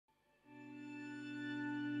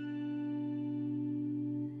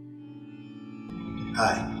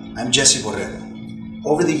Hi, I'm Jesse Borrego.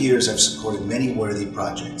 Over the years, I've supported many worthy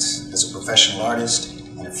projects as a professional artist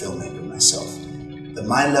and a filmmaker myself. The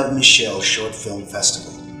My Love Michelle Short Film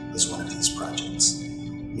Festival is one of these projects.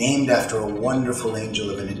 Named after a wonderful angel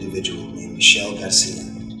of an individual named Michelle Garcia,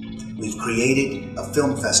 we've created a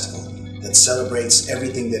film festival that celebrates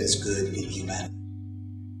everything that is good in humanity.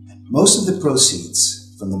 Most of the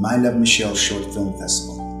proceeds from the My Love Michelle Short Film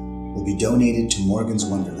Festival will be donated to Morgan's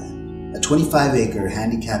Wonderland, a 25-acre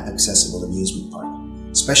handicap-accessible amusement park,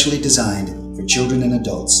 specially designed for children and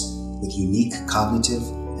adults with unique cognitive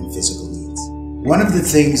and physical needs. One of the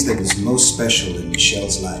things that was most special in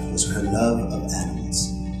Michelle's life was her love of animals,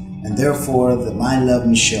 and therefore the My Love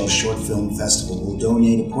Michelle Short Film Festival will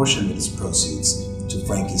donate a portion of its proceeds to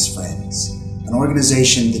Frankie's Friends, an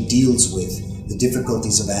organization that deals with the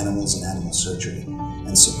difficulties of animals and animal surgery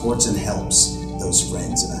and supports and helps those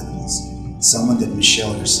friends of animals, someone that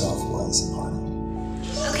Michelle herself was a part of.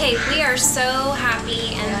 Okay, we are so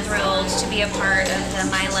happy and thrilled to be a part of the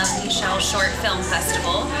My Love Michelle Short Film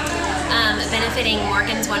Festival, benefiting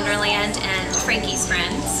Morgan's Wonderland and Frankie's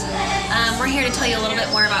Friends. We're here to tell you a little bit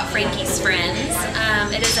more about Frankie's Friends.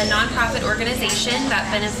 It is a nonprofit organization that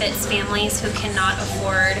benefits families who cannot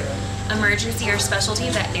afford emergency or specialty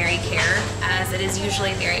veterinary care, as it is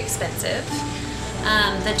usually very expensive.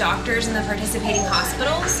 The doctors in the participating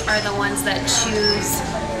hospitals are the ones that choose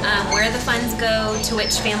where the funds go, to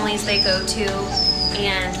which families they go to,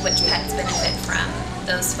 and which pets benefit from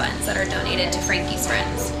those funds that are donated to Frankie's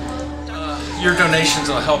Friends. Your donations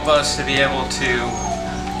will help us to be able to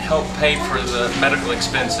help pay for the medical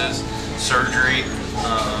expenses, surgery,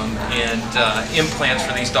 and implants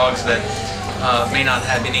for these dogs that may not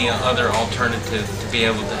have any other alternative to be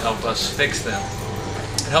able to help us fix them.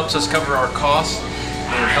 It helps us cover our costs,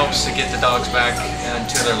 and it helps to get the dogs back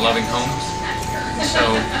into their loving homes. So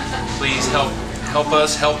please help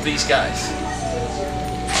us help these guys.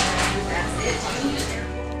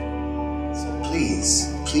 So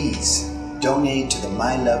please donate to the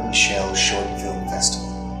My Love Michelle Short Film Festival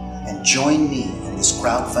and join me in this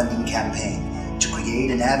crowdfunding campaign to create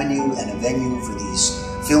an avenue and a venue for these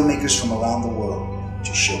filmmakers from around the world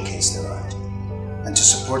to showcase their art and to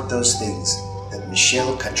support those things that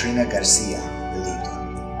Katrina Garcia believed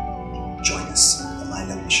in. Join us in the My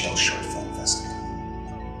Love Michelle Short Film.